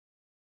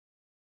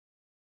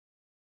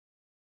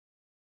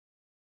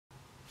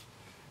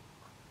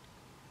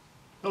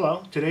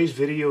Hello, today's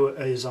video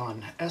is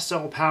on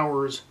SL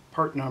Power's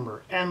part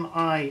number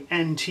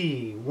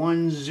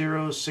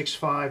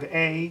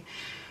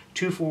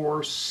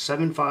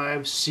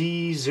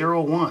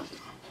MINT1065A2475C01,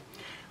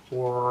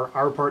 or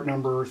our part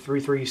number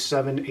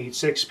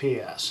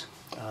 33786PS.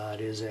 It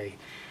is a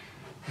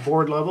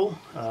board level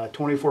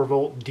 24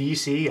 volt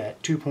DC at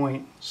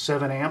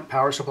 2.7 amp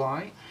power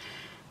supply.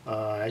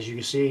 As you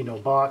can see, no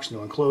box,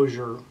 no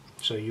enclosure,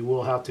 so you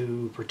will have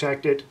to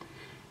protect it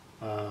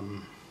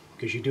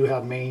because you do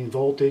have main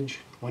voltage,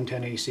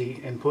 110 AC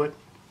input,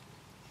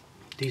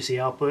 DC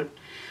output.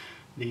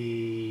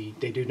 They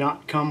do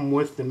not come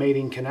with the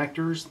mating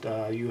connectors.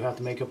 You have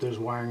to make up those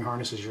wiring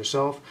harnesses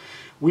yourself.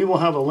 We will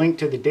have a link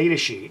to the data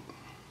sheet.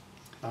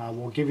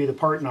 We'll give you the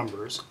part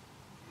numbers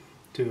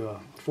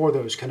for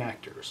those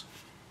connectors.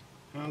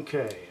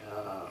 Okay,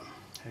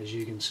 as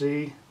you can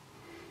see,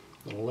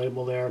 little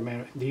label there.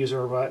 These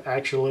are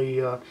actually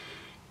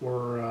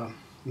were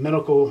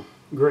medical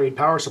grade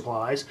power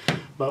supplies,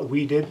 but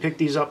we did pick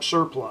these up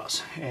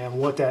surplus, and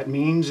what that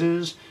means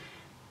is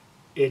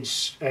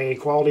it's a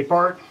quality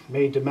part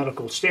made to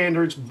medical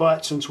standards,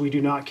 but since we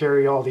do not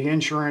carry all the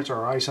insurance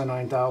or ISO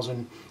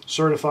 9000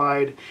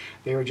 certified,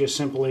 they are just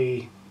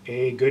simply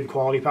a good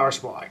quality power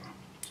supply.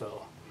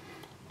 So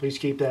please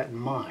keep that in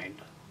mind.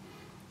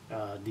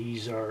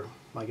 These are,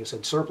 like I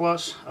said,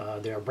 surplus.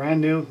 They are brand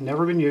new,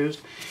 never been used.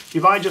 If you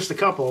buy just a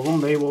couple of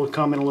them, they will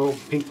come in a little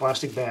pink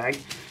plastic bag.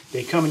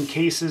 They come in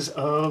cases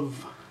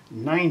of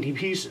 90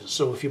 pieces.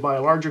 So if you buy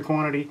a larger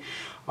quantity,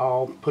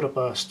 I'll put up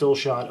a still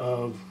shot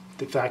of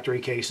the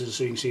factory cases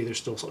so you can see they're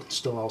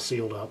still all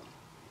sealed up.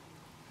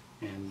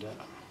 And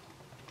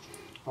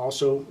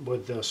also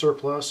with the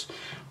surplus,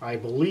 I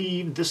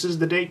believe this is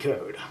the date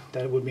code.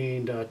 That would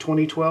mean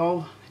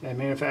 2012 and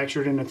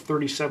manufactured in the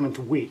 37th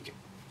week.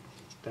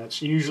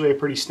 That's usually a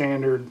pretty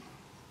standard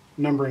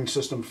numbering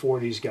system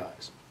for these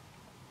guys.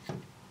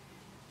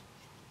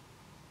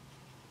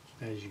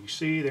 As you can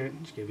see there,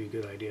 just give you a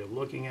good idea of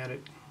looking at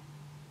it.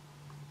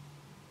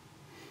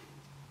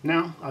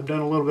 Now, I've done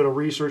a little bit of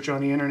research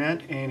on the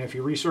internet, and if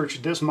you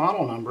research this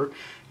model number,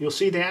 you'll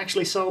see they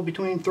actually sell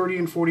between $30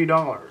 and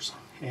 $40,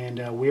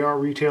 and we are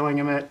retailing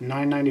them at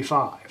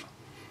 $9.95.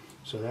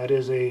 So that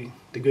is the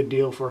good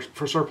deal for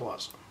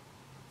surplus.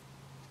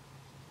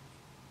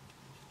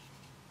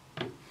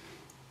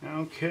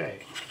 Okay,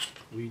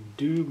 we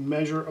do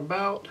measure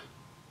about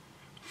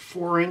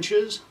 4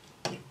 inches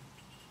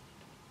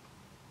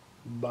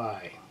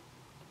by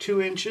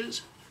 2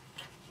 inches.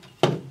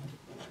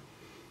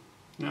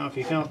 Now if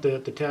you count the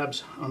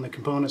tabs on the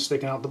components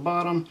sticking out the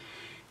bottom,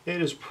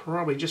 it is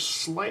probably just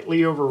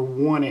slightly over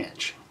 1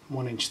 inch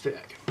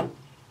thick.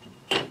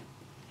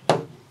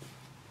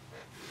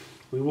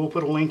 We will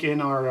put a link in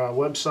our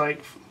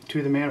website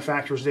to the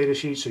manufacturer's data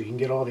sheet so you can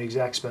get all the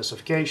exact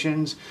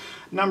specifications,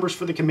 numbers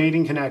for the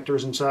mating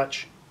connectors and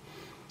such.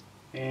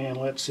 And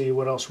let's see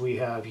what else we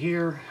have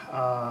here.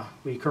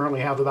 We currently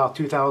have about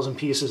 2,000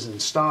 pieces in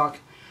stock,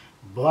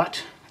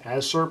 but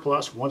as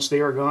surplus, once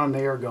they are gone,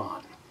 they are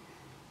gone.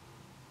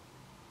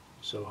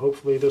 So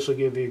hopefully this will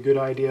give you a good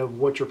idea of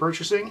what you're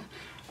purchasing.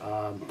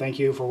 Thank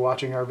you for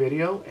watching our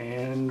video,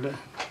 and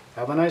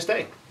have a nice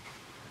day.